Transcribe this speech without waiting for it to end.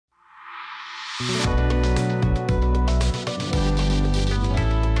Hey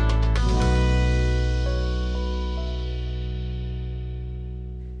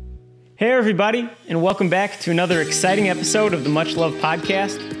everybody, and welcome back to another exciting episode of the Much Love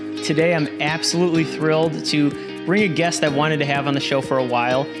Podcast. Today I'm absolutely thrilled to bring a guest I've wanted to have on the show for a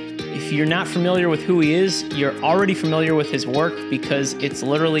while. If you're not familiar with who he is, you're already familiar with his work because it's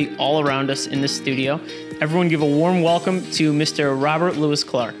literally all around us in this studio. Everyone give a warm welcome to Mr. Robert Lewis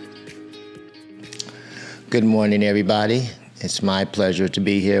Clark. Good morning, everybody. It's my pleasure to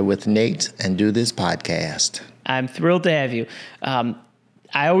be here with Nate and do this podcast. I'm thrilled to have you.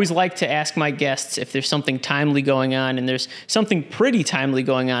 I always like to ask my guests if there's something timely going on, and there's something pretty timely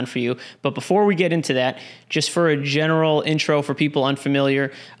going on for you. But before we get into that, just for a general intro for people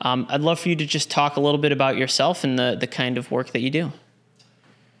unfamiliar, I'd love for you to just talk a little bit about yourself and the kind of work that you do.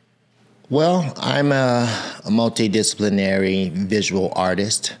 Well, I'm a multidisciplinary visual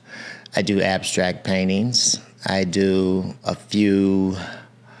artist. I do abstract paintings. I do a few,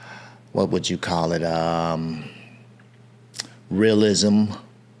 what would you call it, realism,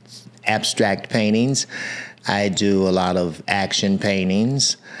 abstract paintings. I do a lot of action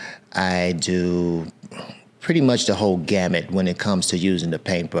paintings. I do pretty much the whole gamut when it comes to using the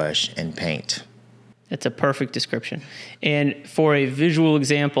paintbrush and paint. That's a perfect description. And for a visual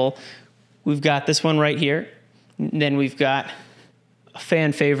example, we've got this one right here. Then we've got a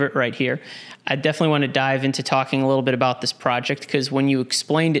fan favorite right here. I definitely want to dive into talking a little bit about this project because when you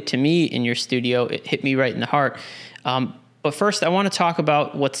explained it to me in your studio, it hit me right in the heart. But first, I want to talk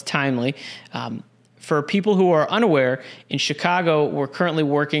about what's timely. For people who are unaware, in Chicago, we're currently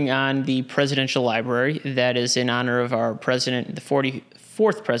working on the Presidential Library that is in honor of our president, the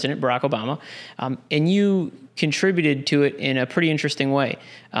 44th president, Barack Obama. And you contributed to it in a pretty interesting way.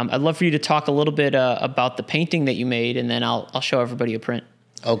 I'd love for you to talk a little bit about the painting that you made, and then I'll show everybody a print.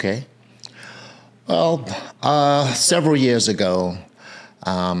 Okay. Well, several years ago,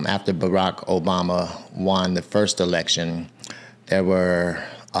 after Barack Obama won the first election, there were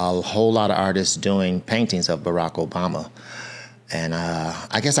a whole lot of artists doing paintings of Barack Obama. And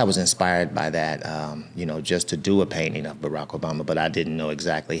I guess I was inspired by that, just to do a painting of Barack Obama, but I didn't know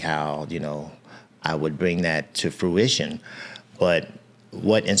exactly how, I would bring that to fruition. But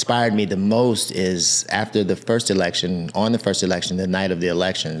what inspired me the most is after the first election, the night of the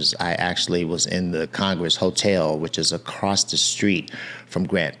elections, I actually was in the Congress Hotel, which is across the street from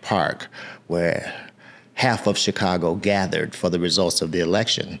Grant Park, where half of Chicago gathered for the results of the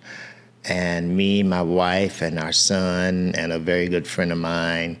election. And me, my wife, and our son, and a very good friend of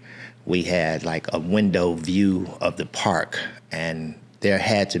mine, we had like a window view of the park. And there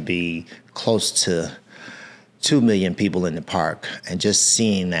had to be close to 2 million people in the park, and just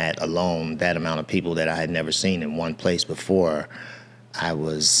seeing that alone, that amount of people that I had never seen in one place before, I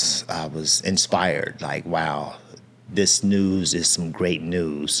was inspired. Like, wow, this news is some great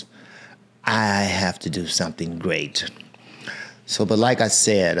news. I have to do something great. So, but like I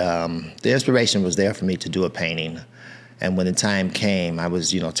said, the inspiration was there for me to do a painting. And when the time came, I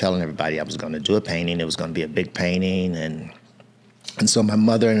was, telling everybody I was going to do a painting. It was going to be a big painting, and so my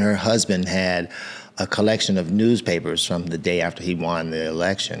mother and her husband had a collection of newspapers from the day after he won the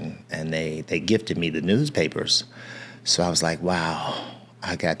election, and they gifted me the newspapers. So I was like, wow,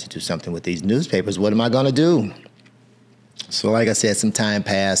 I got to do something with these newspapers. What am I going to do? So like I said, some time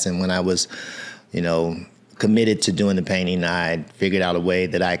passed, and when I was, committed to doing the painting, I figured out a way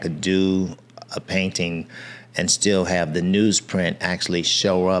that I could do a painting and still have the newsprint actually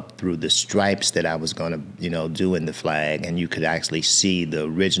show up through the stripes that I was going to, do in the flag. And you could actually see the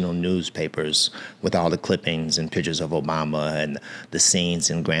original newspapers with all the clippings and pictures of Obama and the scenes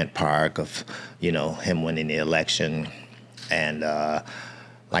in Grant Park of, him winning the election. And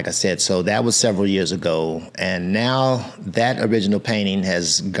like I said, so that was several years ago. And now that original painting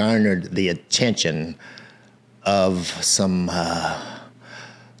has garnered the attention of some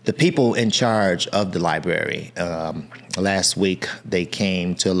the people in charge of the library. Last week, they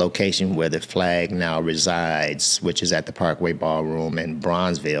came to a location where the flag now resides, which is at the Parkway Ballroom in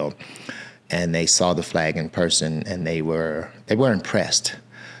Bronzeville, and they saw the flag in person, and they were impressed.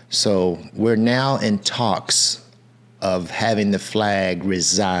 So we're now in talks of having the flag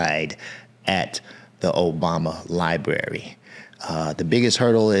reside at the Obama Library. The biggest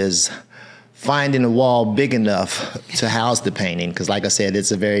hurdle is finding a wall big enough to house the painting, because like I said,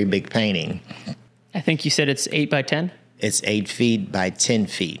 it's a very big painting. I think you said it's 8 by 10? It's 8 feet by 10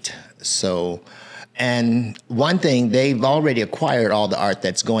 feet. So, and one thing, they've already acquired all the art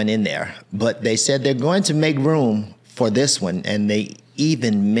that's going in there, but they said they're going to make room for this one, and they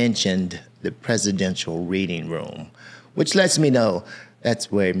even mentioned the presidential reading room, which lets me know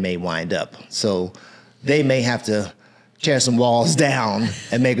that's where it may wind up. So they may have to tear some walls down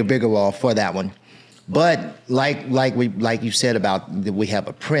and make a bigger wall for that one. But like you said about, we have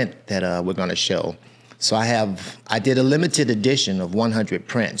a print that we're going to show. So I did a limited edition of 100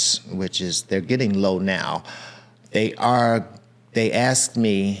 prints, which is, they're getting low now. They asked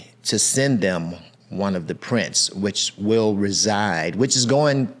me to send them one of the prints, which is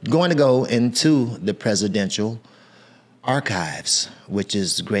going to go into the presidential archives, which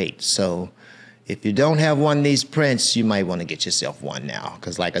is great. So if you don't have one of these prints, you might want to get yourself one now,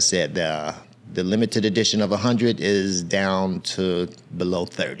 because like I said, the limited edition of 100 is down to below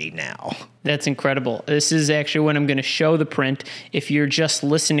 30 now. That's incredible. This is actually when I'm going to show the print. If you're just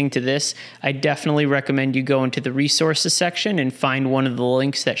listening to this, I definitely recommend you go into the resources section and find one of the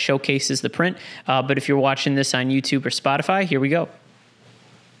links that showcases the print. But if you're watching this on YouTube or Spotify, here we go.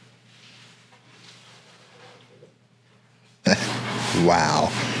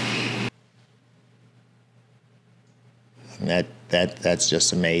 Wow. That's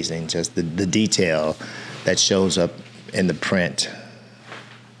just amazing. Just the detail that shows up in the print.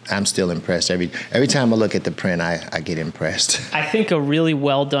 I'm still impressed. Every time I look at the print, I get impressed. I think a really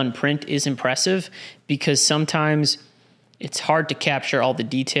well done print is impressive because sometimes it's hard to capture all the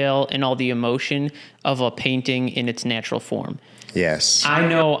detail and all the emotion of a painting in its natural form. Yes. I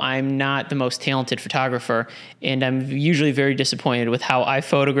know I'm not the most talented photographer, and I'm usually very disappointed with how I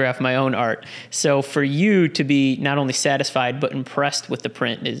photograph my own art. So for you to be not only satisfied but impressed with the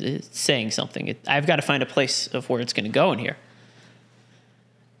print is saying something. I've got to find a place of where it's going to go in here.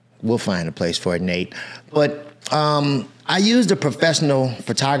 We'll find a place for it, Nate. But I used a professional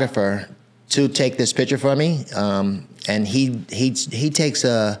photographer to take this picture for me, and he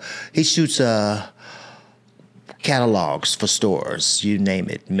shoots catalogs for stores, you name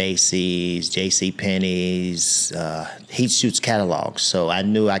it, Macy's, JCPenney's. He shoots catalogs, so I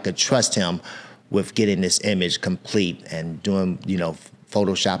knew I could trust him with getting this image complete and doing,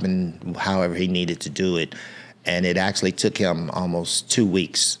 photoshopping however he needed to do it. And it actually took him almost 2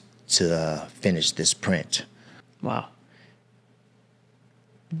 weeks to finish this print. Wow.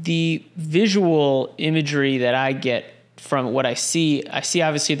 The visual imagery that I get from what I see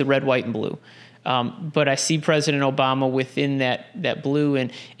obviously the red, white, and blue. But I see President Obama within that blue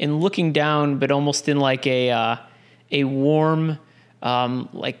and looking down, but almost in like a warm,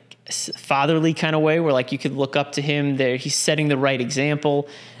 like fatherly kind of way, where like you could look up to him. There, he's setting the right example.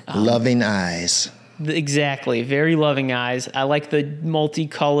 Loving eyes. Exactly, very loving eyes. I like the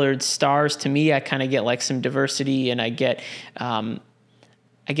multicolored stars. To me, I kind of get like some diversity, and I get a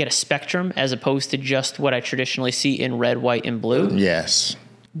spectrum as opposed to just what I traditionally see in red, white, and blue. Yes.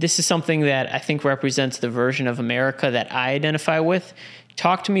 This is something that I think represents the version of America that I identify with.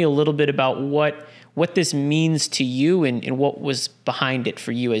 Talk to me a little bit about what this means to you and what was behind it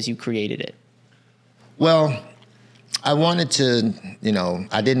for you as you created it. Well, I wanted to,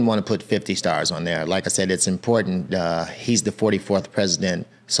 I didn't want to put 50 stars on there. Like I said, it's important. He's the 44th president,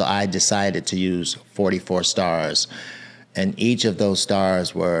 so I decided to use 44 stars. And each of those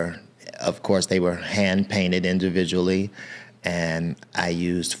stars were, of course, they were hand-painted individually. And I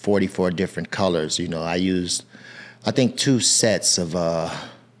used 44 different colors. I used, I think, 2 sets of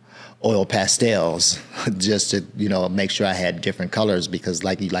oil pastels just to, make sure I had different colors because,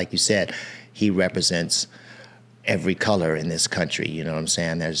 like you said, he represents every color in this country. You know what I'm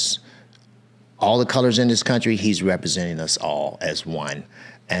saying? There's all the colors in this country. He's representing us all as one.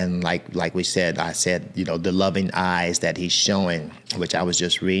 And like we said, I said, the loving eyes that he's showing, which I was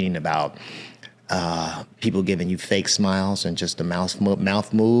just reading about. People giving you fake smiles and just the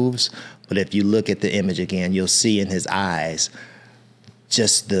mouth moves. But if you look at the image again, you'll see in his eyes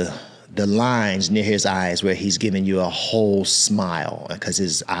just the lines near his eyes where he's giving you a whole smile. Because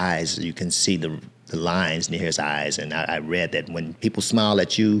his eyes, you can see the lines near his eyes. And I read that when people smile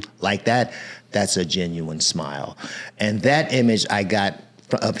at you like that, that's a genuine smile. And that image I got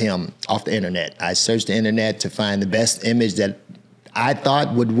of him off the internet. I searched the internet to find the best image that I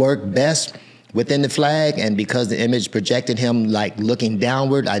thought would work best within the flag, and because the image projected him like looking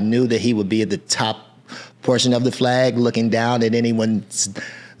downward, I knew that he would be at the top portion of the flag, looking down at anyone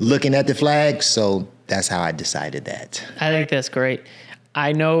looking at the flag. So that's how I decided that. I think that's great.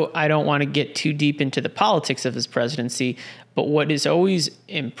 I know I don't want to get too deep into the politics of his presidency, but what has always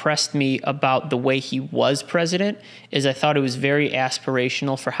impressed me about the way he was president is I thought it was very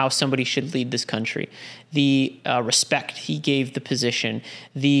aspirational for how somebody should lead this country. The respect he gave the position,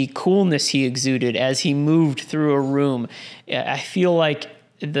 the coolness he exuded as he moved through a room. I feel like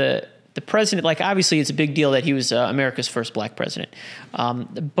the president, like obviously it's a big deal that he was America's first black president.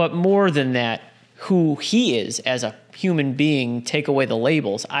 But more than that, who he is as a human being, take away the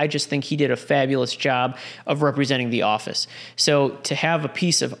labels. I just think he did a fabulous job of representing the office. So to have a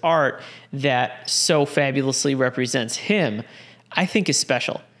piece of art that so fabulously represents him, I think is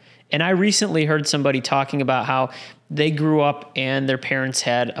special. And I recently heard somebody talking about how they grew up and their parents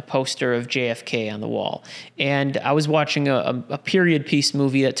had a poster of JFK on the wall. And I was watching a period piece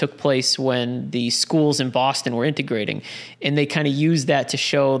movie that took place when the schools in Boston were integrating. And they kind of used that to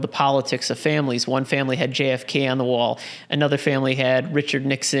show the politics of families. One family had JFK on the wall. Another family had Richard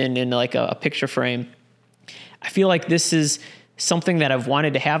Nixon in like a picture frame. I feel like this is something that I've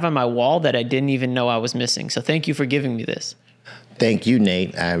wanted to have on my wall that I didn't even know I was missing. So thank you for giving me this. Thank you,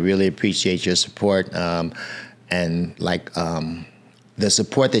 Nate. I really appreciate your support. And like the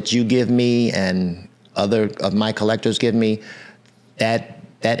support that you give me and other of my collectors give me, that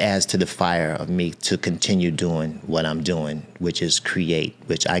adds to the fire of me to continue doing what I'm doing, which is create,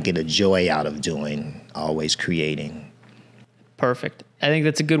 which I get a joy out of doing, always creating. Perfect. I think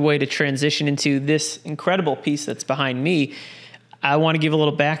that's a good way to transition into this incredible piece that's behind me. I want to give a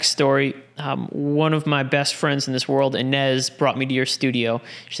little backstory. One of my best friends in this world, Inez, brought me to your studio.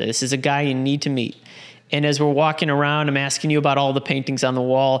 She said, "This is a guy you need to meet." And as we're walking around, I'm asking you about all the paintings on the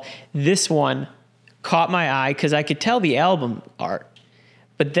wall. This one caught my eye because I could tell the album art.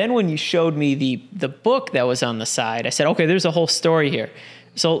 But then when you showed me the book that was on the side, I said, okay, there's a whole story here.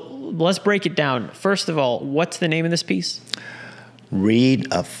 So let's break it down. First of all, what's the name of this piece? Read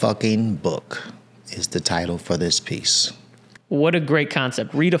a Fucking Book is the title for this piece. What a great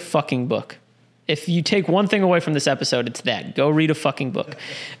concept. Read a fucking book. If you take one thing away from this episode, it's that. Go read a fucking book.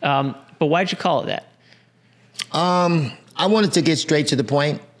 But why'd you call it that? I wanted to get straight to the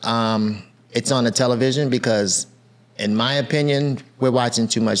point. It's on the television because, in my opinion, we're watching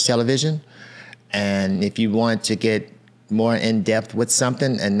too much television. And if you want to get more in depth with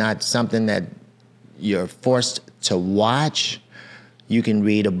something and not something that you're forced to watch, you can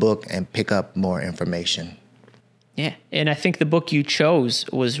read a book and pick up more information. Yeah, and I think the book you chose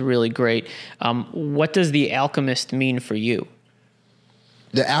was really great. What does The Alchemist mean for you?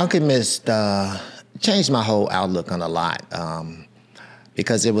 The Alchemist changed my whole outlook on a lot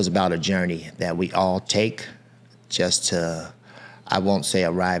because it was about a journey that we all take just to, I won't say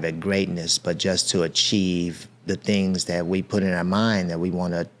arrive at greatness, but just to achieve the things that we put in our mind that we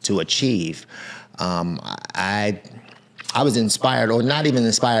want to achieve. I was inspired, or not even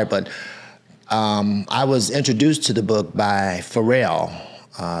inspired, but I was introduced to the book by Pharrell,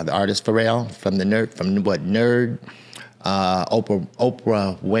 the artist Pharrell from Nerd.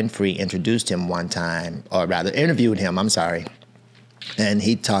 Oprah Winfrey introduced him one time, or rather interviewed him, I'm sorry. And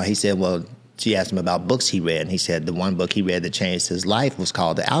he said, well, she asked him about books he read, and he said the one book he read that changed his life was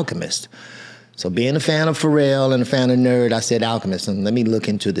called The Alchemist. So being a fan of Pharrell and a fan of Nerd, I said Alchemist, and let me look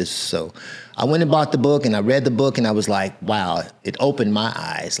into this. So I went and bought the book, and I read the book, and I was like, wow, it opened my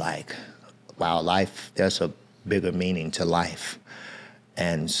eyes, like, wow, life, there's a bigger meaning to life.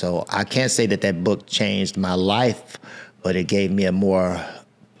 And so I can't say that book changed my life, but it gave me a more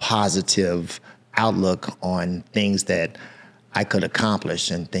positive outlook on things that I could accomplish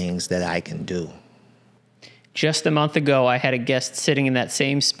and things that I can do. Just a month ago, I had a guest sitting in that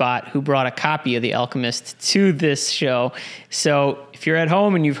same spot who brought a copy of The Alchemist to this show. So if you're at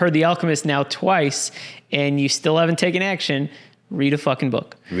home and you've heard The Alchemist now twice and you still haven't taken action, read a fucking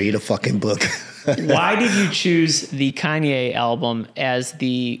book. Read a fucking book. Why did you choose the Kanye album as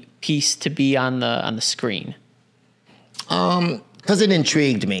the piece to be on the screen? Because it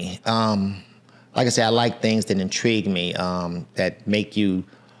intrigued me. Like I said, I like things that intrigue me, that make you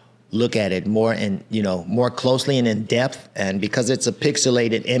look at it more more closely and in depth. And because it's a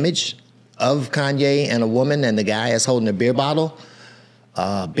pixelated image of Kanye and a woman, and the guy is holding a beer bottle,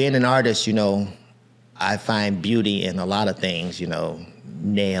 being an artist, I find beauty in a lot of things,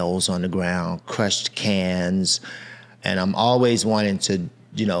 nails on the ground, crushed cans. And I'm always wanting to,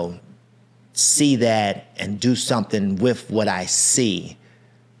 see that and do something with what I see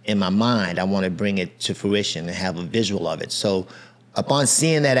in my mind. I want to bring it to fruition and have a visual of it. So upon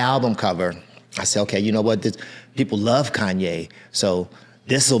seeing that album cover, I said, okay, you know what? People love Kanye. So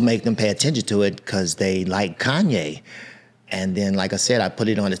this will make them pay attention to it because they like Kanye. And then, like I said, I put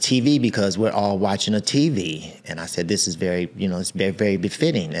it on the TV because we're all watching a TV. And I said, this is very, it's very, very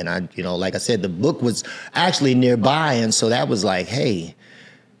befitting. And I, like I said, the book was actually nearby. And so that was like, hey,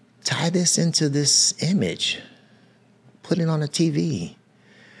 tie this into this image, put it on a TV.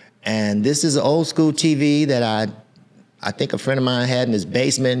 And this is an old school TV that I think a friend of mine had in his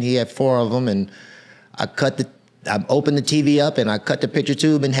basement. He had 4 of them, and I opened the TV up and I cut the picture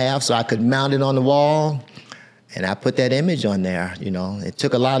tube in half so I could mount it on the wall. And I put that image on there, you know. It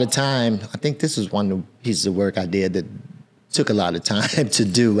took a lot of time. I think this is one of the pieces of work I did that took a lot of time to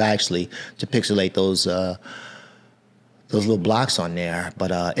do, actually, to pixelate those little blocks on there.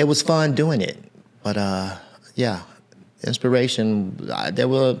 But it was fun doing it. But yeah, inspiration. There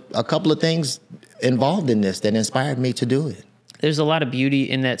were a couple of things involved in this that inspired me to do it. There's a lot of beauty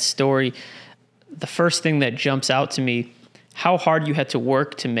in that story. The first thing that jumps out to me, how hard you had to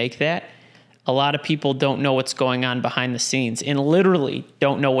work to make that. A lot of people don't know what's going on behind the scenes and literally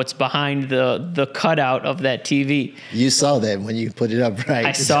don't know what's behind the cutout of that TV. You saw that when you put it up, right?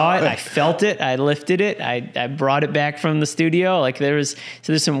 I saw it. I felt it. I lifted it. I brought it back from the studio. Like there's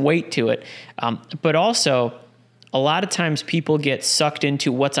some weight to it. But also, a lot of times people get sucked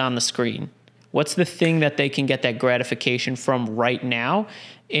into what's on the screen. What's the thing that they can get that gratification from right now?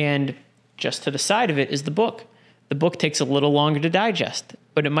 And just to the side of it is the book. The book takes a little longer to digest,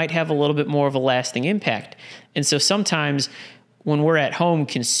 but it might have a little bit more of a lasting impact. And so sometimes when we're at home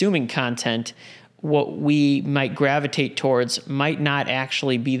consuming content, what we might gravitate towards might not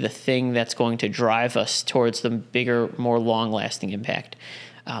actually be the thing that's going to drive us towards the bigger, more long-lasting impact.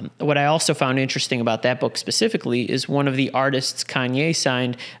 What I also found interesting about that book specifically is one of the artists Kanye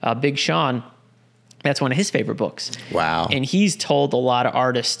signed, Big Sean. That's one of his favorite books. Wow. And he's told a lot of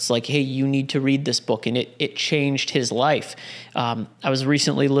artists, like, hey, you need to read this book. And it changed his life. I was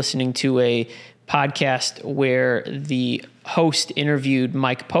recently listening to a podcast where the host interviewed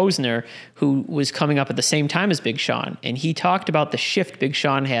Mike Posner, who was coming up at the same time as Big Sean. And he talked about the shift Big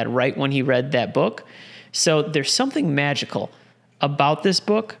Sean had right when he read that book. So there's something magical about this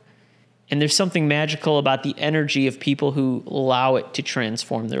book. And there's something magical about the energy of people who allow it to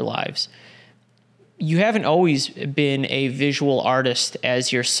transform their lives. You haven't always been a visual artist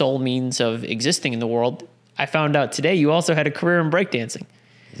as your sole means of existing in the world. I found out today you also had a career in breakdancing.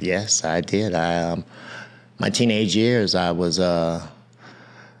 Yes, I did. My teenage years, I was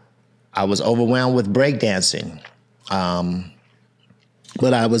overwhelmed with breakdancing,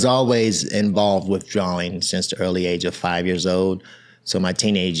 but I was always involved with drawing since the early age of 5 years old. So my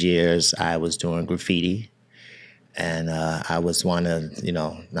teenage years, I was doing graffiti. And I was one of,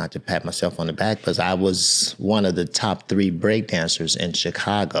 not to pat myself on the back, but I was one of the top 3 breakdancers in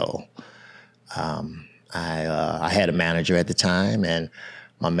Chicago. I had a manager at the time, and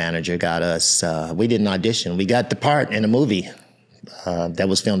my manager got us, we didn't audition. We got the part in a movie that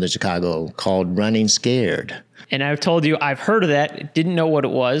was filmed in Chicago called Running Scared. And I've told you, I've heard of that, didn't know what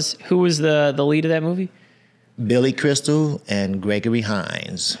it was. Who was the lead of that movie? Billy Crystal and Gregory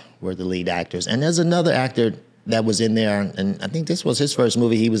Hines were the lead actors. And there's another actor that was in there, and I think this was his first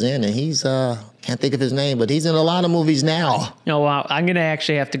movie he was in, and he's, can't think of his name, but he's in a lot of movies now. Oh, wow. I'm going to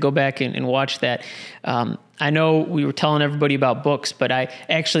actually have to go back and watch that. I know we were telling everybody about books, but I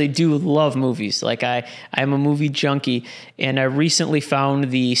actually do love movies. Like I'm a movie junkie, and I recently found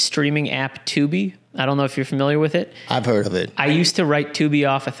the streaming app Tubi. I don't know if you're familiar with it. I've heard of it. I used to write Tubi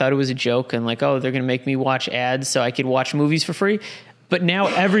off. I thought it was a joke, and like, oh, they're going to make me watch ads so I could watch movies for free. But now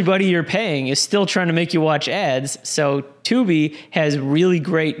everybody you're paying is still trying to make you watch ads. So Tubi has really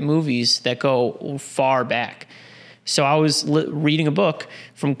great movies that go far back. So I was reading a book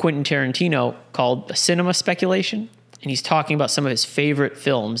from Quentin Tarantino called Cinema Speculation. And he's talking about some of his favorite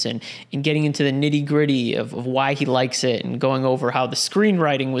films and getting into the nitty gritty of why he likes it and going over how the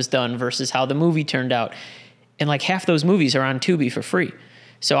screenwriting was done versus how the movie turned out. And like half those movies are on Tubi for free.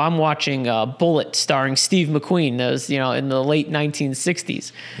 So I'm watching Bullet starring Steve McQueen. That was, in the late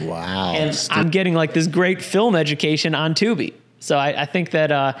 1960s. Wow. And I'm getting like this great film education on Tubi. So I think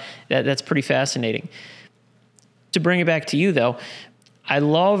that's pretty fascinating. To bring it back to you, though, I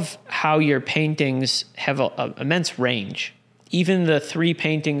love how your paintings have an immense range. Even the 3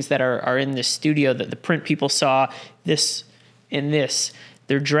 paintings that are in this studio that the print people saw, this and this,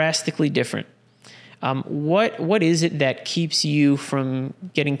 they're drastically different. What is it that keeps you from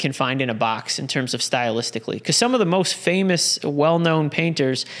getting confined in a box in terms of stylistically? Because some of the most famous, well-known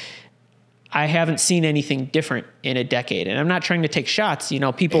painters, I haven't seen anything different in a decade. And I'm not trying to take shots.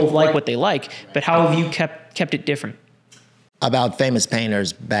 People like what they like, but how have you kept it different? About famous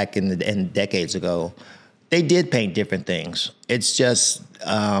painters back in decades ago, they did paint different things. It's just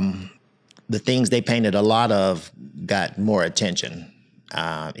the things they painted a lot of got more attention.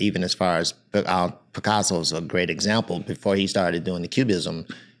 Even as far as Picasso's a great example. Before he started doing the Cubism,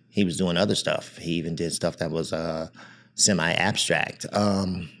 he was doing other stuff. He even did stuff that was semi-abstract.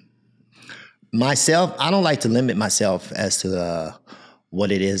 Myself, I don't like to limit myself as to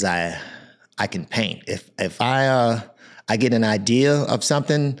what it is I can paint. If I get an idea of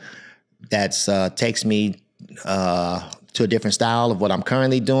something that takes me to a different style of what I'm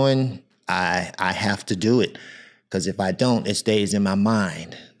currently doing, I have to do it. Because if I don't, it stays in my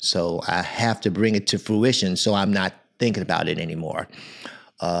mind. So I have to bring it to fruition so I'm not thinking about it anymore.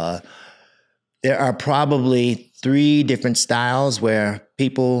 There are probably 3 different styles where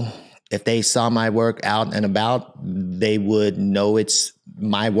people, if they saw my work out and about, they would know it's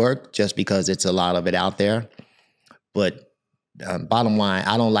my work just because it's a lot of it out there. But bottom line,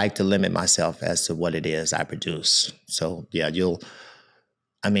 I don't like to limit myself as to what it is I produce. So yeah,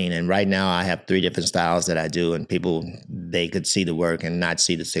 and right now I have 3 different styles that I do, and people, they could see the work and not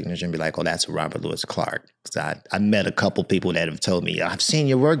see the signature and be like, oh, that's Robert Louis Clark. So I met a couple people that have told me, I've seen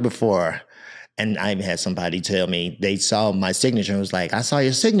your work before. And I've had somebody tell me they saw my signature and was like, I saw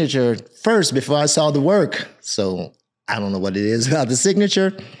your signature first before I saw the work. So I don't know what it is about the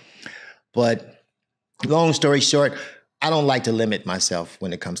signature. But long story short, I don't like to limit myself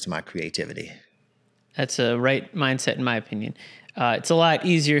when it comes to my creativity. That's a right mindset, in my opinion. It's a lot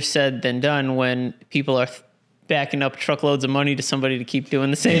easier said than done when people are backing up truckloads of money to somebody to keep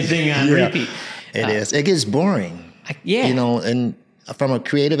doing the same thing on repeat. It is. It gets boring. And from a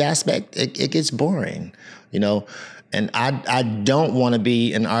creative aspect, it gets boring, and I don't want to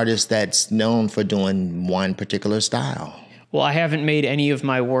be an artist that's known for doing one particular style. Well, I haven't made any of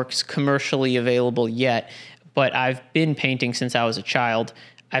my works commercially available yet, but I've been painting since I was a child.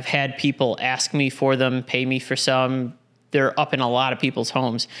 I've had people ask me for them, pay me for some. They're up in a lot of people's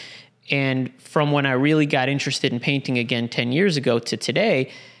homes. And from when I really got interested in painting again 10 years ago to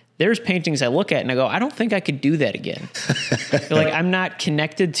today, there's paintings I look at and I go, I don't think I could do that again. Like, I'm not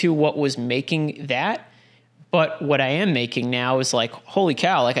connected to what was making that, but what I am making now is like, holy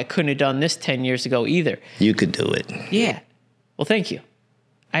cow, like I couldn't have done this 10 years ago either. You could do it. Yeah. Well, thank you.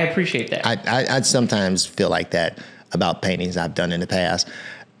 I appreciate that. I sometimes feel like that about paintings I've done in the past.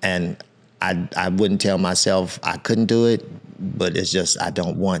 And I wouldn't tell myself I couldn't do it, but it's just I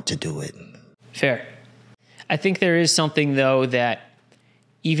don't want to do it. Fair. I think there is something, though, that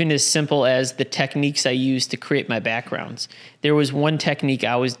even as simple as the techniques I use to create my backgrounds. There was one technique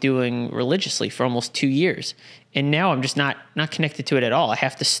I was doing religiously for almost 2 years, and now I'm just not connected to it at all. I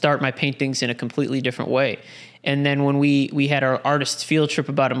have to start my paintings in a completely different way. And then when we had our artist's field trip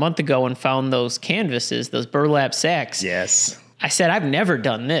about a month ago and found those canvases, those burlap sacks. Yes. I said, I've never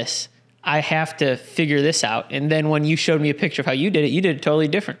done this. I have to figure this out. And then when you showed me a picture of how you did it totally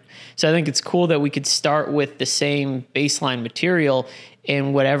different. So I think it's cool that we could start with the same baseline material,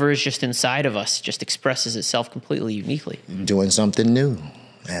 and whatever is just inside of us just expresses itself completely uniquely. Doing something new,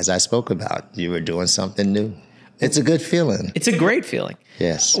 as I spoke about. You were doing something new. It's a good feeling. It's a great feeling.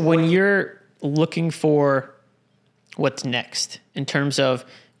 Yes. When you're looking for what's next in terms of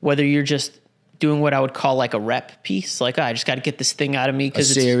whether you're just doing what I would call like a rep piece, like, I just got to get this thing out of me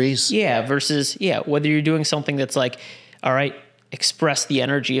because it's series. Yeah, versus whether you're doing something that's like, all right, express the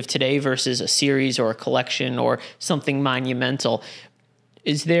energy of today versus a series or a collection or something monumental.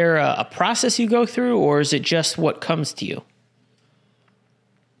 Is there a process you go through, or is it just what comes to you?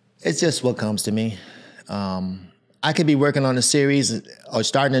 It's just what comes to me. I could be working on a series or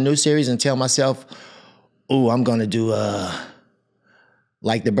starting a new series and tell myself, oh, I'm going to do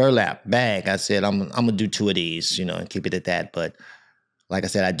like the burlap bag. I said, I'm going to do 2 of these, and keep it at that. But like I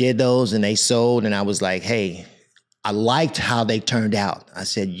said, I did those and they sold, and I was like, hey, I liked how they turned out. I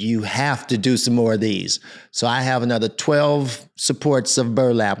said, you have to do some more of these. So I have another 12 supports of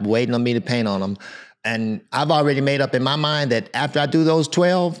burlap waiting on me to paint on them. And I've already made up in my mind that after I do those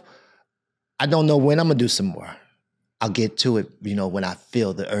 12, I don't know when I'm going to do some more. I'll get to it, when I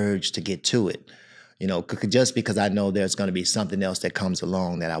feel the urge to get to it. Just because I know there's going to be something else that comes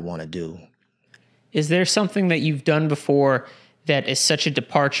along that I want to do. Is there something that you've done before that is such a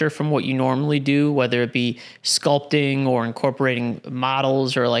departure from what you normally do, whether it be sculpting or incorporating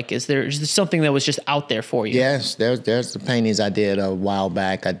models, or like, is there something that was just out there for you? Yes, there's the paintings I did a while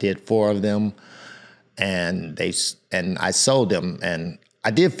back. I did 4 of them, and I sold them. And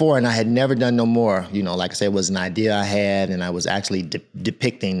I did 4, and I had never done no more. Like I said, it was an idea I had, and I was actually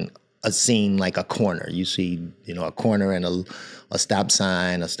depicting a scene like a corner. You see, a corner and a stop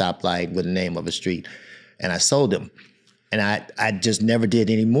sign, a stoplight with the name of a street, and I sold them. And I just never did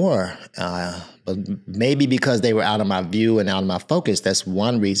any more. But maybe because they were out of my view and out of my focus, that's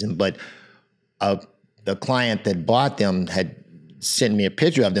one reason. But the client that bought them had sent me a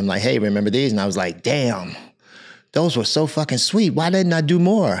picture of them like, hey, remember these? And I was like, damn, those were so fucking sweet. Why didn't I do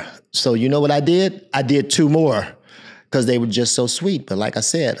more? So you know what I did? I did 2 more because they were just so sweet. But like I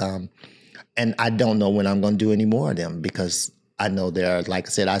said, and I don't know when I'm going to do any more of them, because I know there are, like I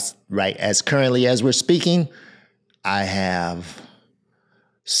said, as currently as we're speaking, I have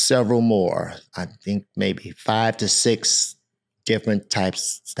several more. I think maybe 5 to 6 different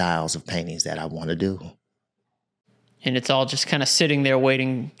styles of paintings that I want to do. and it's all just kind of sitting there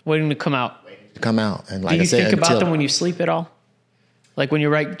waiting to come out. Come out. And like Do you I said, think about them when you sleep at all? Like when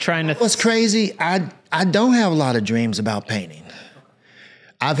you're trying to... What's crazy, I don't have a lot of dreams about painting.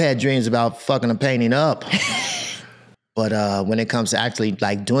 I've had dreams about fucking a painting up. But when it comes to actually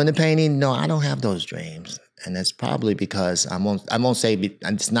like doing the painting, no, I don't have those dreams. And that's probably because I won't say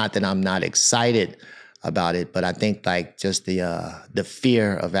it's not that I'm not excited about it, but I think like just the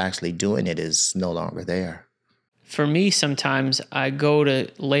fear of actually doing it is no longer there. For me, sometimes I go to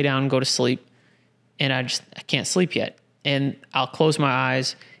lay down, go to sleep, and I can't sleep yet. And I'll close my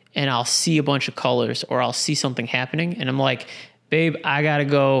eyes and I'll see a bunch of colors or I'll see something happening. And I'm like, babe, I gotta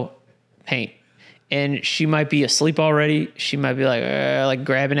go paint. And she might be asleep already. She might be like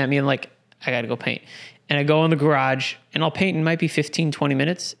grabbing at me and like, I gotta go paint. And I go in the garage and I'll paint in might be 15, 20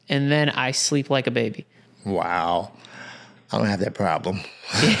 minutes. And then I sleep like a baby. Wow. I don't have that problem.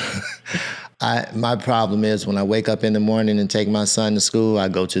 My problem is when I wake up in the morning and take my son to school, I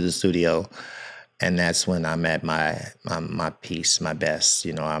go to the studio. And that's when I'm at my peace, my best.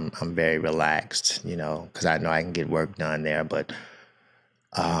 You know, I'm very relaxed, you know, because I know I can get work done there. But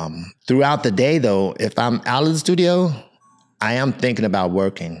throughout the day, though, if I'm out of the studio, I am thinking about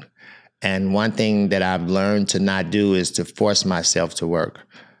working. And one thing that I've learned to not do is to force myself to work.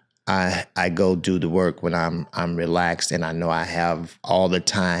 I go do the work when I'm relaxed and I know I have all the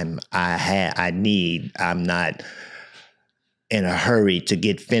time I need. I'm not in a hurry to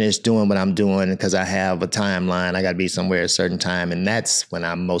get finished doing what I'm doing because I have a timeline. I got to be somewhere at a certain time. And that's when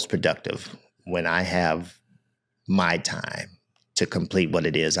I'm most productive, when I have my time to complete what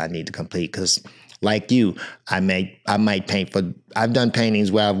it is I need to complete. Because like you, I might paint I've done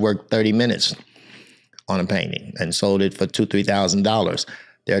paintings where I've worked 30 minutes on a painting and sold it for $2,000, $3,000.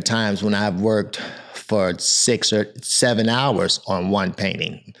 There are times when I've worked for 6 or 7 hours on one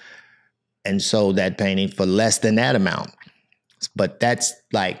painting and sold that painting for less than that amount. But that's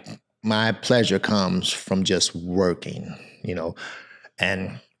like my pleasure comes from just working, you know.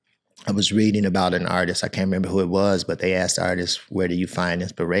 And I was reading about an artist, I can't remember who it was, but they asked the artist, where do you find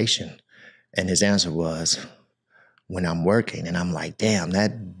inspiration? And his answer was, when I'm working. And I'm like, damn,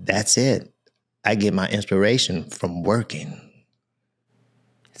 that's it. I get my inspiration from working.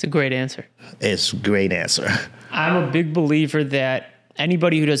 It's a great answer. It's a great answer. I'm a big believer that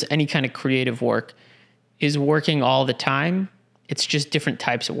anybody who does any kind of creative work is working all the time. It's just different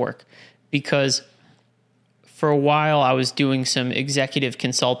types of work. Because for a while, I was doing some executive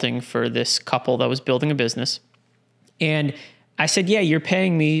consulting for this couple that was building a business. And I said, yeah, you're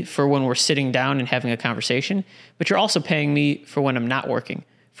paying me for when we're sitting down and having a conversation, but you're also paying me for when I'm not working,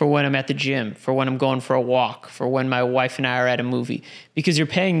 for when I'm at the gym, for when I'm going for a walk, for when my wife and I are at a movie, because you're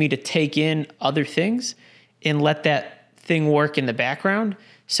paying me to take in other things and let that thing work in the background.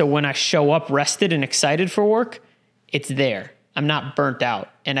 So when I show up rested and excited for work, it's there. I'm not burnt out.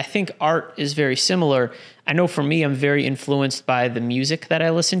 And I think art is very similar. I know for me, I'm very influenced by the music that I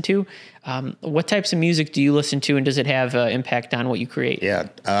listen to. What types of music do you listen to, and does it have an impact on what you create? Yeah,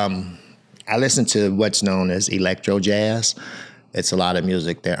 I listen to what's known as electro jazz. It's a lot of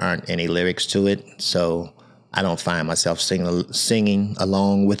music. There aren't any lyrics to it, so I don't find myself singing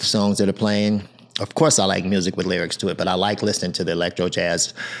along with the songs that are playing. Of course, I like music with lyrics to it, but I like listening to the electro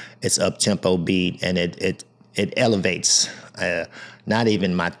jazz. It's up-tempo beat, and it elevates not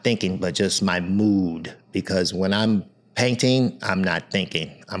even my thinking, but just my mood. Because when I'm painting, I'm not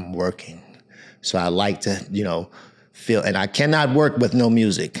thinking, I'm working. So I like to, feel, and I cannot work with no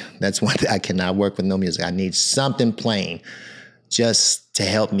music. That's one thing, I cannot work with no music. I need something playing just to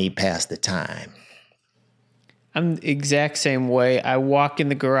help me pass the time. I'm the exact same way. I walk in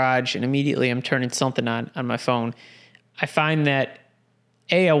the garage and immediately I'm turning something on my phone. I find that,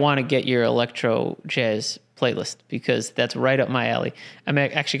 I want to get your electro jazz playlist because that's right up my alley. I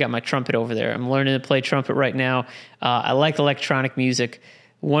actually got my trumpet over there. I'm learning to play trumpet right now. I like electronic music.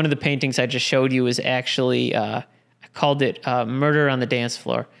 One of the paintings I just showed you is actually, I called it Murder on the Dance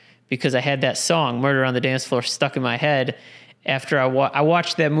Floor because I had that song, Murder on the Dance Floor, stuck in my head after I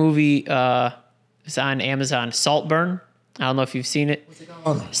watched that movie. It's on Amazon, Saltburn. I don't know if you've seen it. What's it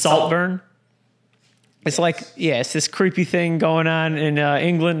called? Saltburn. It's it's this creepy thing going on in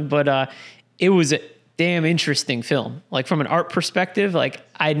England, but it was a damn interesting film. Like from an art perspective,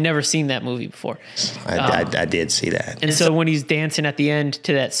 I'd never seen that movie before. I did see that. And so when he's dancing at the end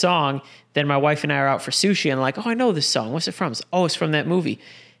to that song, then my wife and I are out for sushi and I'm like, oh, I know this song. What's it from? It's from that movie.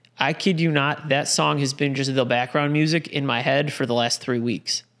 I kid you not, that song has been just the background music in my head for the last 3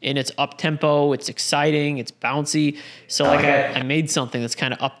 weeks. And it's up-tempo, it's exciting, it's bouncy. So I made something that's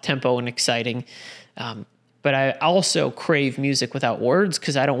kind of up-tempo and exciting. but I also crave music without words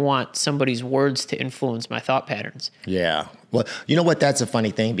because I don't want somebody's words to influence my thought patterns. Yeah. Well, you know what? That's a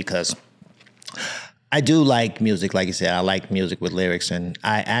funny thing because I do like music. Like you said, I like music with lyrics, and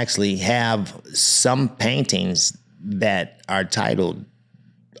I actually have some paintings that are titled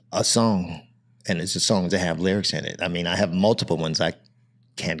a song, and it's a song that have lyrics in it. I mean, I have multiple ones. I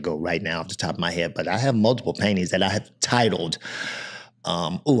can't go right now off the top of my head, but I have multiple paintings that I have titled.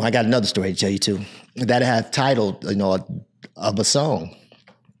 I got another story to tell you too, that I have titled, of a song.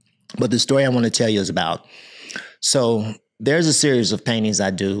 But the story I want to tell you is about, so there's a series of paintings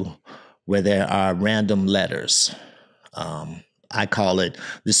I do where there are random letters. I call it,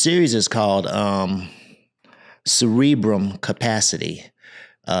 the series is called Cerebrum Capacity.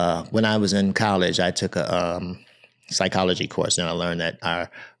 When I was in college, I took a psychology course, and I learned that our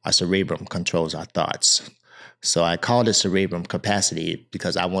cerebrum controls our thoughts. So I called it Cerebrum Capacity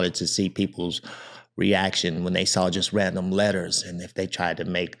because I wanted to see people's reaction when they saw just random letters, and if they tried to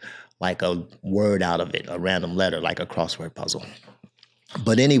make like a word out of it, a random letter, like a crossword puzzle.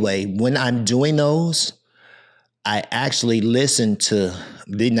 But anyway, when I'm doing those, I actually listen to,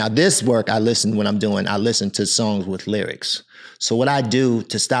 now this work I listen to songs with lyrics. So what I do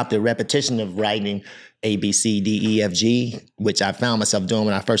to stop the repetition of writing A, B, C, D, E, F, G, which I found myself doing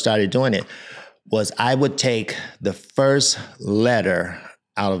when I first started doing it, was I would take the first letter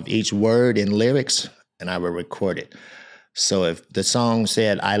out of each word in lyrics and I would record it. So if the song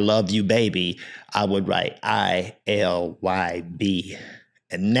said, I love you, baby, I would write I-L-Y-B.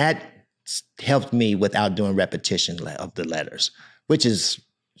 And that helped me without doing repetition of the letters, which is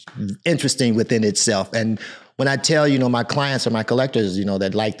interesting within itself. And when I tell, my clients or my collectors,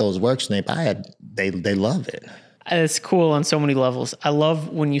 that like those works they buy, they love it. It's cool on so many levels. I love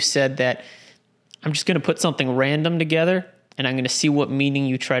when you said that I'm just going to put something random together and I'm going to see what meaning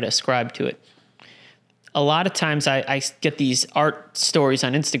you try to ascribe to it. A lot of times I get these art stories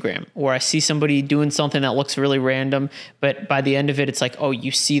on Instagram where I see somebody doing something that looks really random, but by the end of it, it's like, oh,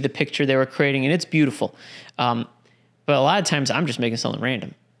 you see the picture they were creating and it's beautiful. But a lot of times I'm just making something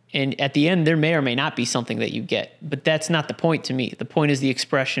random. And at the end, there may or may not be something that you get, but that's not the point to me. The point is the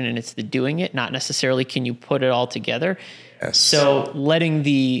expression and it's the doing it, not necessarily can you put it all together. Yes. So letting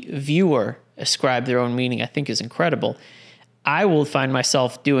the viewer ascribe their own meaning, I think, is incredible. I will find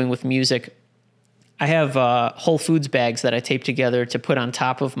myself doing with music. I have Whole Foods bags that I tape together to put on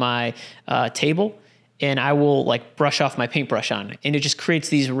top of my table, and I will like brush off my paintbrush on it, and it just creates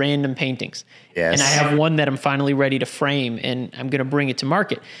these random paintings. Yes. And I have one that I'm finally ready to frame, and I'm going to bring it to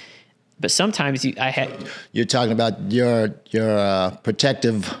market. But sometimes you're talking about your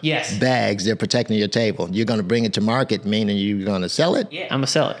protective yes. bags. They're protecting your table. You're going to bring it to market, meaning you're going to sell it? Yeah, I'm going to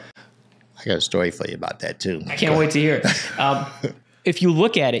sell it. I got a story for you about that too. I can't wait to hear it. If you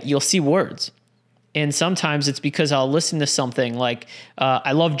look at it, you'll see words. And sometimes it's because I'll listen to something like,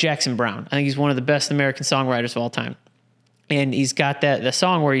 I love Jackson Browne. I think he's one of the best American songwriters of all time. And he's got the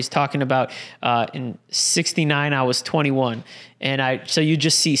song where he's talking about in 69, I was 21. So you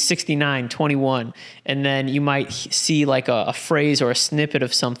just see 69, 21. And then you might see like a phrase or a snippet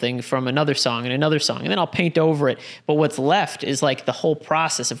of something from another song and another song. And then I'll paint over it. But what's left is like the whole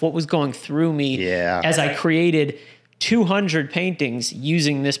process of what was going through me as I created 200 paintings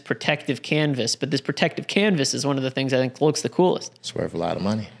using this protective canvas. But this protective canvas is one of the things I think looks the coolest. It's worth a lot of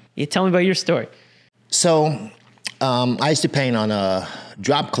money. Yeah, tell me about your story. So I used to paint on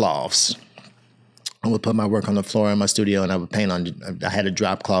drop cloths. I would put my work on the floor in my studio and I would paint I had a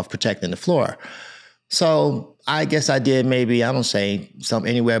drop cloth protecting the floor. So I guess I did maybe, I don't say,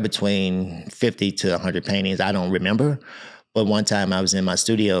 anywhere between 50 to 100 paintings. I don't remember. But one time I was in my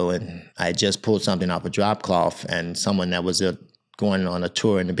studio and I just pulled something off a drop cloth, and someone that was going on a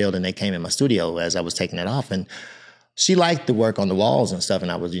tour in the building, they came in my studio as I was taking it off, and she liked the work on the walls and stuff.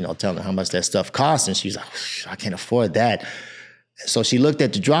 And I was, telling her how much that stuff cost. And she was like, I can't afford that. So she looked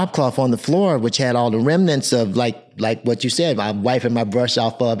at the drop cloth on the floor, which had all the remnants of like what you said, I'm wiping my brush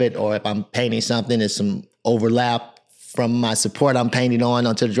off of it, or if I'm painting something, there's some overlap from my support I'm painting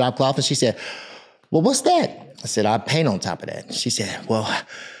onto the drop cloth. And she said, well, what's that? I said, I paint on top of that. She said, well,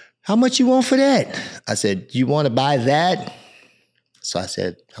 how much you want for that? I said, you want to buy that? So I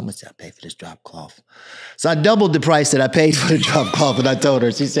said, how much did I pay for this drop cloth? So I doubled the price that I paid for the drop cloth, and I told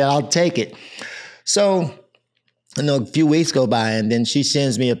her. She said, I'll take it. So a few weeks go by, and then she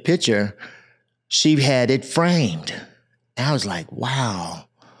sends me a picture. She had it framed. And I was like, wow.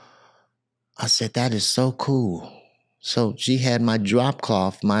 I said, that is so cool. So she had my drop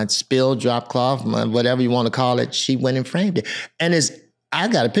cloth, my spilled drop cloth, whatever you want to call it. She went and framed it. And I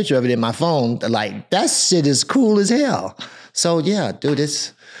got a picture of it in my phone. Like, that shit is cool as hell. So yeah, dude,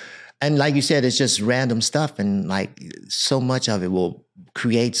 And like you said, it's just random stuff. And like so much of it will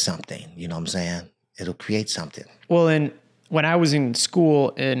create something. You know what I'm saying? It'll create something. Well, and when I was in school,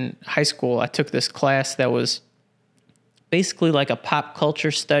 in high school, I took this class that was basically like a pop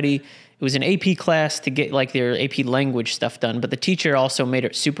culture study. It was an AP class to get like their AP language stuff done, but the teacher also made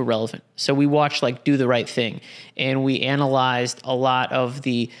it super relevant. So we watched like Do the Right Thing, and we analyzed a lot of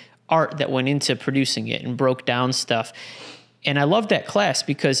the art that went into producing it and broke down stuff. And I loved that class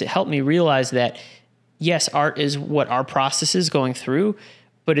because it helped me realize that, yes, art is what our process is going through,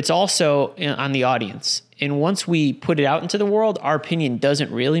 but it's also on the audience. And once we put it out into the world, our opinion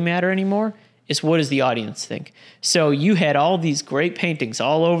doesn't really matter anymore. It's what does the audience think? So you had all these great paintings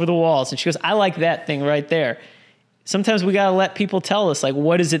all over the walls. And she goes, I like that thing right there. Sometimes we got to let people tell us, like,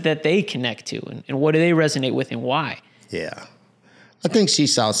 what is it that they connect to and what do they resonate with and why? Yeah. I think she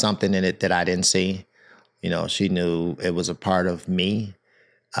saw something in it that I didn't see. You know, she knew it was a part of me,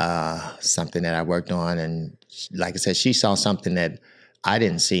 something that I worked on. And like I said, she saw something that I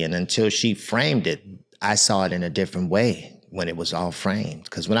didn't see. And until she framed it, I saw it in a different way when it was all framed.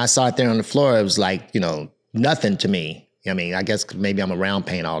 Because when I saw it there on the floor, it was like, you know, nothing to me. I mean, I guess maybe I'm around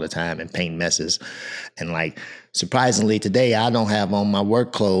paint all the time and paint messes. And like, surprisingly today, I don't have on my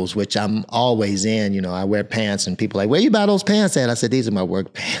work clothes, which I'm always in. You know, I wear pants and people are like, where you buy those pants at? I said, these are my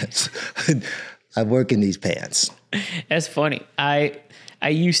work pants. I work in these pants. That's funny. I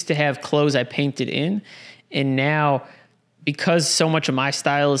used to have clothes I painted in, and now because so much of my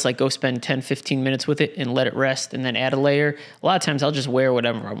style is like go spend 10, 15 minutes with it and let it rest and then add a layer, a lot of times I'll just wear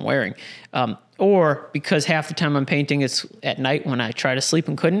whatever I'm wearing. Or because half the time I'm painting, it's at night when I try to sleep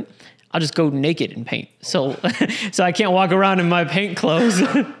and couldn't, I'll just go naked and paint. So so I can't walk around in my paint clothes.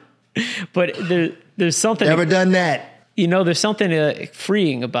 But there's something... Never done that. You know, there's something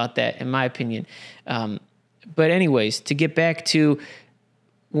freeing about that, in my opinion. But anyways, to get back to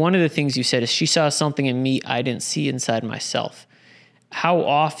one of the things you said is she saw something in me I didn't see inside myself. How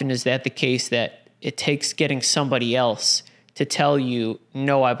often is that the case that it takes getting somebody else to tell you,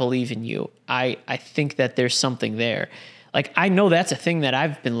 no, I believe in you. I think that there's something there. Like, I know that's a thing that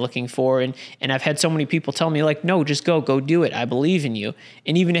I've been looking for, and I've had so many people tell me, like, no, just go do it. I believe in you.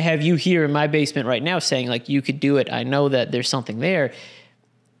 And even to have you here in my basement right now saying, like, you could do it, I know that there's something there.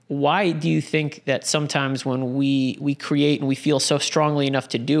 Why do you think that sometimes when we create and we feel so strongly enough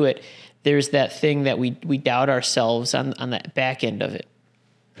to do it, there's that thing that we doubt ourselves on that back end of it?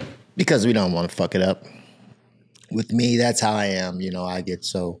 Because we don't want to fuck it up. With me, that's how I am. You know, I get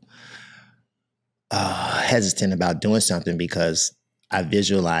so hesitant about doing something because I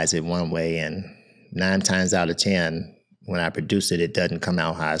visualize it one way, and 9 times out of 10, when I produce it, it doesn't come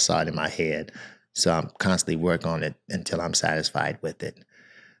out how I saw it in my head. So I'm constantly working on it until I'm satisfied with it.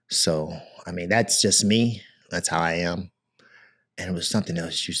 So, I mean, that's just me. That's how I am. And it was something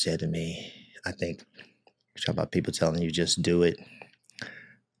else you said to me. I think you talk about people telling you just do it.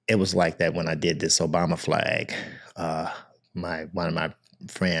 It was like that when I did this Obama flag. One of my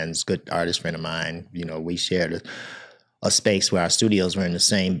friends, good artist friend of mine, you know, we shared a space where our studios were in the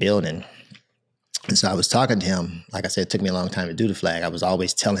same building. And so I was talking to him. Like I said, it took me a long time to do the flag. I was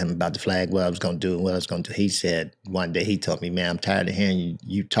always telling him about the flag, what I was going to do, what I was going to do. He said one day, he told me, man, I'm tired of hearing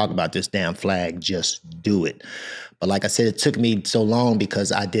you talk about this damn flag. Just do it. But like I said, it took me so long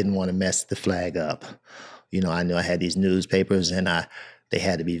because I didn't want to mess the flag up. You know, I knew I had these newspapers and they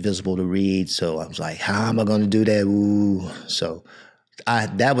had to be visible to read. So I was like, how am I going to do that? Ooh. So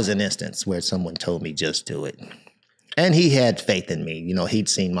that was an instance where someone told me, just do it. And he had faith in me. You know, he'd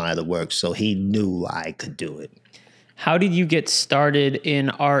seen my other work, so he knew I could do it. How did you get started in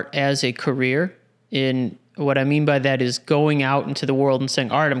art as a career? In what I mean by that is going out into the world and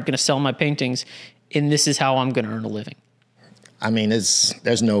saying, all right, I'm going to sell my paintings, and this is how I'm going to earn a living. I mean,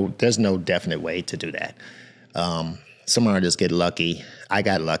 there's no definite way to do that. Some artists get lucky. I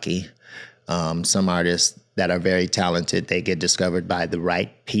got lucky. Some artists that are very talented, they get discovered by the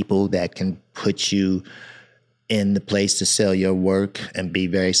right people that can put you in the place to sell your work and be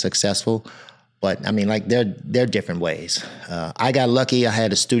very successful. But I mean, like there are different ways. I got lucky. I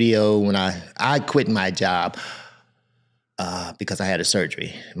had a studio when I quit my job because I had a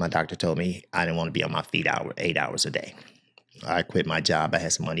surgery. My doctor told me I didn't want to be on my feet 8 hours a day. I quit my job. I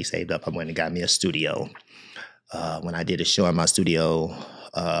had some money saved up. I went and got me a studio. When I did a show in my studio,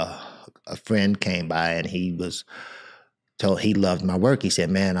 a friend came by and he loved my work. He said,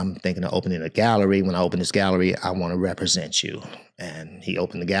 man, I'm thinking of opening a gallery. When I open this gallery, I want to represent you. And he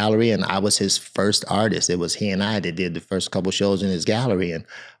opened the gallery, and I was his first artist. It was he and I that did the first couple shows in his gallery, and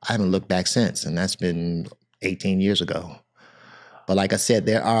I haven't looked back since. And that's been 18 years ago. But like I said,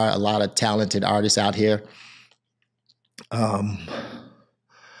 there are a lot of talented artists out here.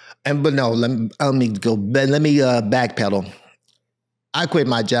 But no, let me go. Let me backpedal. I quit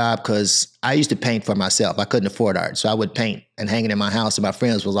my job because I used to paint for myself. I couldn't afford art, so I would paint and hang it in my house, and my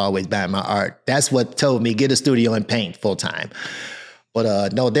friends was always buying my art. That's what told me get a studio and paint full time.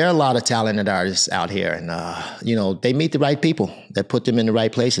 But no, there are a lot of talented artists out here, and they meet the right people that put them in the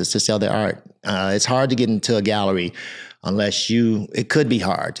right places to sell their art. It's hard to get into a gallery unless it could be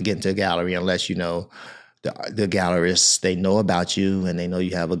hard to get into a gallery unless you know the gallerists. They know about you and they know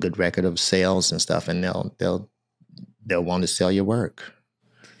you have a good record of sales and stuff, and they'll want to sell your work.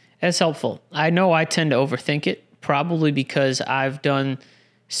 That's helpful. I know I tend to overthink it, probably because I've done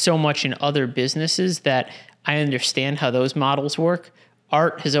so much in other businesses that I understand how those models work.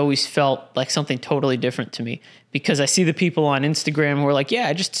 Art has always felt like something totally different to me because I see the people on Instagram who are like, yeah,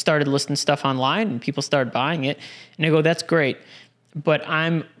 I just started listing stuff online and people started buying it. And I go, that's great. But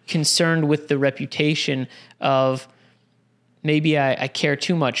I'm concerned with the reputation of maybe I care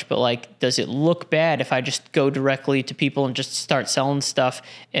too much, but like, does it look bad if I just go directly to people and just start selling stuff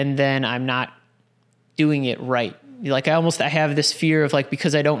and then I'm not doing it right? Like I have this fear of like,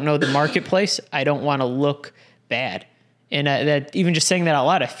 because I don't know the marketplace, I don't want to look bad. And that even just saying that out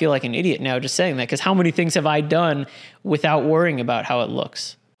loud, I feel like an idiot now just saying that, because how many things have I done without worrying about how it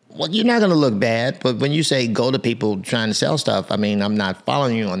looks? Well, you're not going to look bad, but when you say go to people trying to sell stuff, I mean, I'm not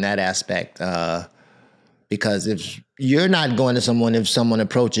following you on that aspect because if you're not going to someone if someone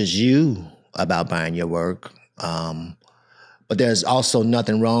approaches you about buying your work, but there's also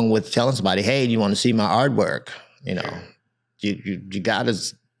nothing wrong with telling somebody, hey, do you want to see my artwork? You got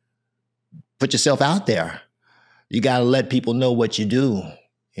to put yourself out there. You got to let people know what you do.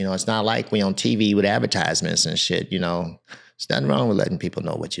 It's not like we on TV with advertisements and shit, There's nothing wrong with letting people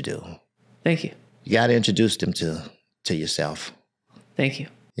know what you do. Thank you. You got to introduce them to yourself. Thank you.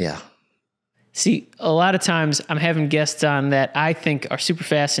 Yeah. See, a lot of times I'm having guests on that I think are super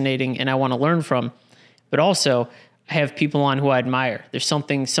fascinating and I want to learn from, but also I have people on who I admire. There's some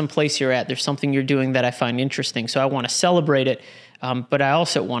place you're at, there's something you're doing that I find interesting. So I want to celebrate it, but I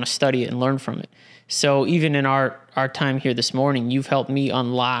also want to study it and learn from it. So even in our time here this morning, you've helped me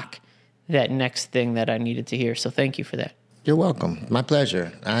unlock that next thing that I needed to hear. So thank you for that. You're welcome. My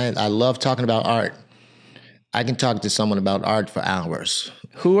pleasure. I love talking about art. I can talk to someone about art for hours.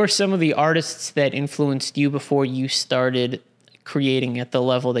 Who are some of the artists that influenced you before you started creating at the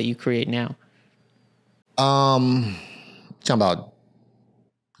level that you create now? Talking about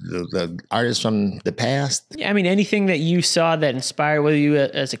the artists from the past. Yeah, I mean, anything that you saw that inspired, whether you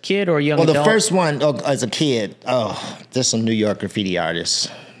as a kid or a young adult. Well, the first one as a kid, there's some New York graffiti artists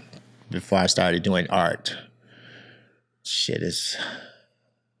before I started doing art. Shit is.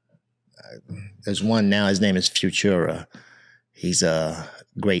 There's one now. His name is Futura. He's a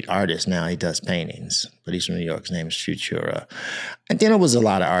great artist now. He does paintings, but he's from New York. His name is Futura. And then it was a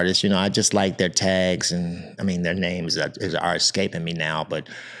lot of artists. I just like their tags and their names are escaping me now. But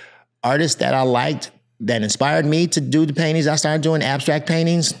artists that I liked that inspired me to do the paintings, I started doing abstract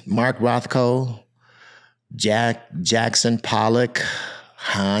paintings. Mark Rothko, Jackson Pollock,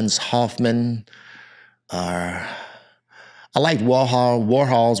 Hans Hofmann. I liked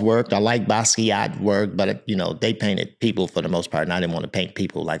Warhol's work. I liked Basquiat's work, but they painted people for the most part, and I didn't want to paint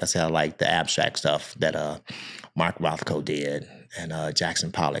people. Like I said, I liked the abstract stuff that Mark Rothko did and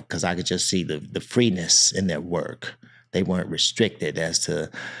Jackson Pollock, because I could just see the freeness in their work. They weren't restricted as to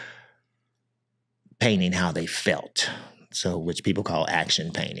painting how they felt, so which people call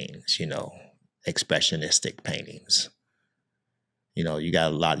action paintings. Expressionistic paintings. You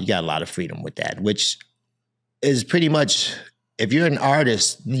got a lot of freedom with that, which is pretty much, if you're an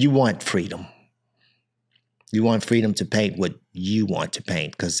artist, you want freedom. You want freedom to paint what you want to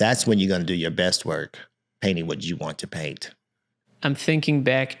paint, because that's when you're going to do your best work, painting what you want to paint. I'm thinking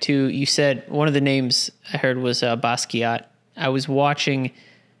back to, you said one of the names I heard was Basquiat. I was watching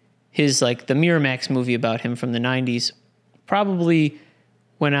his, the Miramax movie about him from the 90s, probably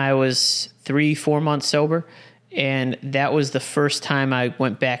when I was 3-4 months sober. And that was the first time I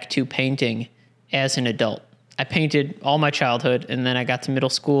went back to painting as an adult. I painted all my childhood, and then I got to middle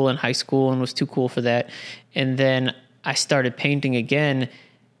school and high school and was too cool for that. And then I started painting again.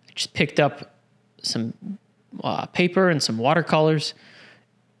 I just picked up some paper and some watercolors,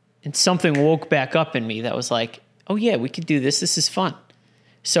 and something woke back up in me that was like, oh yeah, we could do this. This is fun.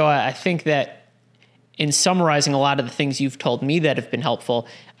 So I think that in summarizing a lot of the things you've told me that have been helpful,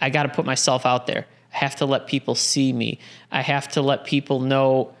 I got to put myself out there. I have to let people see me. I have to let people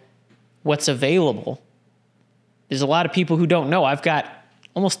know what's available. There's a lot of people who don't know. I've got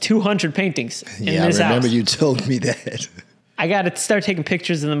almost 200 paintings in this house. Yeah, I remember you told me that. I got to start taking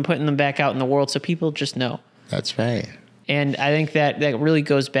pictures of them, putting them back out in the world so people just know. That's right. And I think that really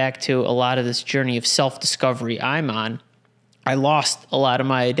goes back to a lot of this journey of self-discovery I'm on. I lost a lot of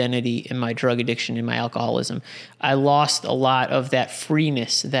my identity in my drug addiction, in my alcoholism. I lost a lot of that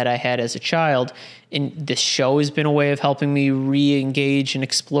freeness that I had as a child. And this show has been a way of helping me re-engage and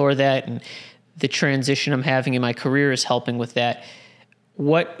explore that. And the transition I'm having in my career is helping with that.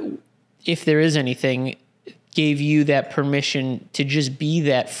 What, if there is anything, gave you that permission to just be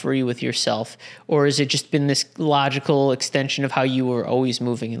that free with yourself? Or has it just been this logical extension of how you were always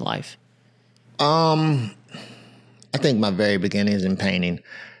moving in life? I think my very beginnings in painting,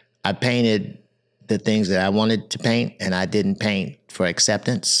 I painted the things that I wanted to paint, and I didn't paint for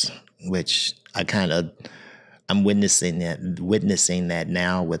acceptance, which I'm witnessing that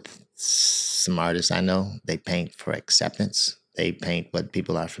now with some artists I know. They paint for acceptance. They paint what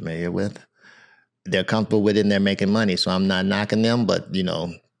people are familiar with. They're comfortable with it and they're making money. So I'm not knocking them, but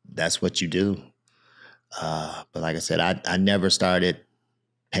that's what you do. But like I said, I never started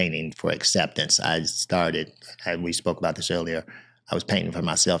painting for acceptance. We spoke about this earlier. I was painting for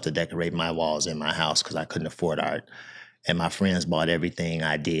myself to decorate my walls in my house because I couldn't afford art. And my friends bought everything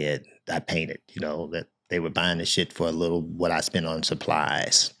I did. I painted, that they were buying the shit for a little, what I spent on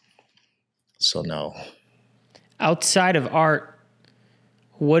supplies. So no. Outside of art,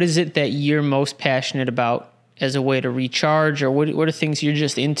 what is it that you're most passionate about as a way to recharge, or what are things you're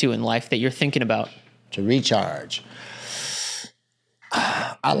just into in life that you're thinking about? To recharge,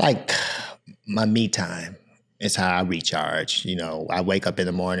 I like my me time. It's how I recharge. I wake up in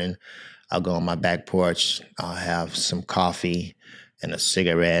the morning, I'll go on my back porch, I'll have some coffee and a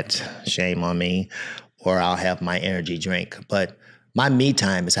cigarette, shame on me, or I'll have my energy drink. But my me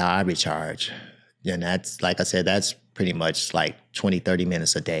time is how I recharge. And that's, like I said, that's pretty much like 20, 30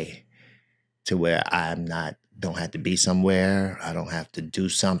 minutes a day to where don't have to be somewhere. I don't have to do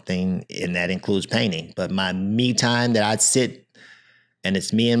something, and that includes painting. But my me time that I sit and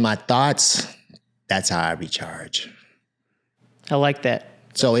it's me and my thoughts, that's how I recharge. I like that.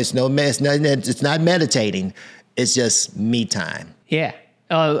 So it's not meditating. It's just me time. Yeah.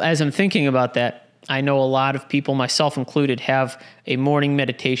 As I'm thinking about that, I know a lot of people, myself included, have a morning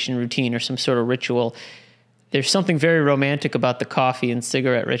meditation routine or some sort of ritual. There's something very romantic about the coffee and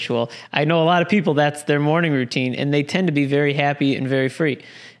cigarette ritual. I know a lot of people, that's their morning routine, and they tend to be very happy and very free.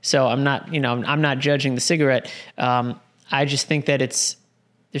 So I'm not judging the cigarette. I just think that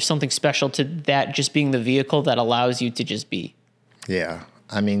there's something special to that just being the vehicle that allows you to just be. Yeah.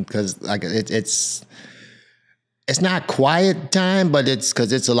 I mean, because like it's not quiet time, but it's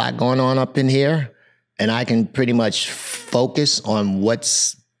because it's a lot going on up in here, and I can pretty much focus on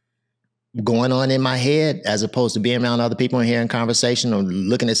what's going on in my head as opposed to being around other people and hearing conversation or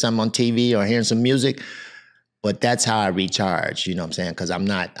looking at something on TV or hearing some music. But that's how I recharge, you know what I'm saying? Because I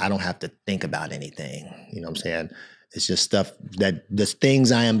don't have to think about anything, you know what I'm saying? It's just stuff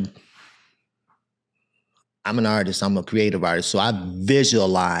I'm an artist, I'm a creative artist, so I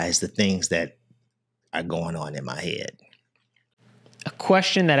visualize the things that are going on in my head. A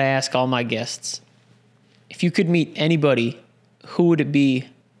question that I ask all my guests: if you could meet anybody, who would it be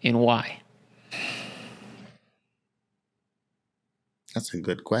and why? That's a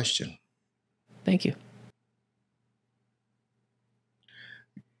good question. Thank you.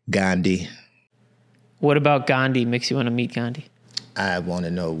 Gandhi. What about Gandhi makes you want to meet Gandhi? I want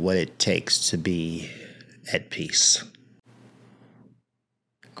to know what it takes to be at peace.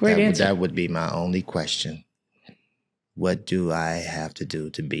 Great answer. That would be my only question. What do I have to do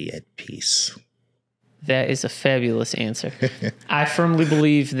to be at peace? That is a fabulous answer. I firmly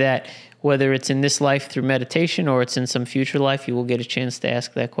believe that whether it's in this life through meditation or it's in some future life, you will get a chance to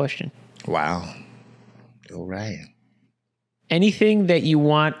ask that question. Wow. All right. Anything that you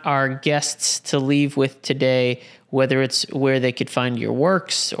want our guests to leave with today, whether it's where they could find your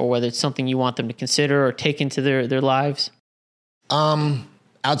works or whether it's something you want them to consider or take into their lives?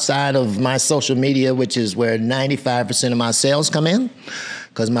 Outside of my social media, which is where 95% of my sales come in,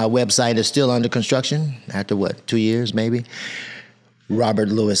 because my website is still under construction after 2 years maybe. Robert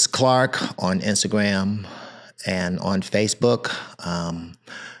Lewis Clark on Instagram and on Facebook.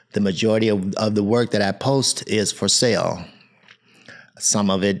 The majority of the work that I post is for sale.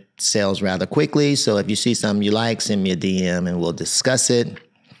 Some of it sells rather quickly, so if you see something you like, send me a DM and we'll discuss it.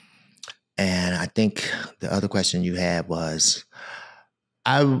 And I think the other question you had was,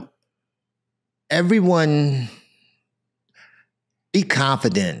 everyone be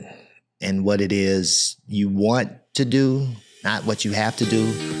confident in what it is you want to do, not what you have to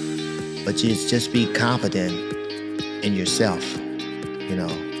do, but just be confident in yourself. You know,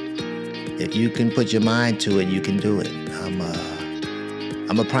 if you can put your mind to it, you can do it.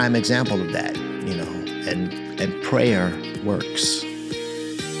 I'm a prime example of that, you know, and and prayer works.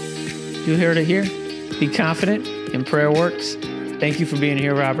 You heard it here. Be confident and prayer works. Thank you for being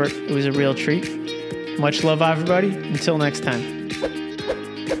here, Robert. It was a real treat. Much love, everybody. Until next time.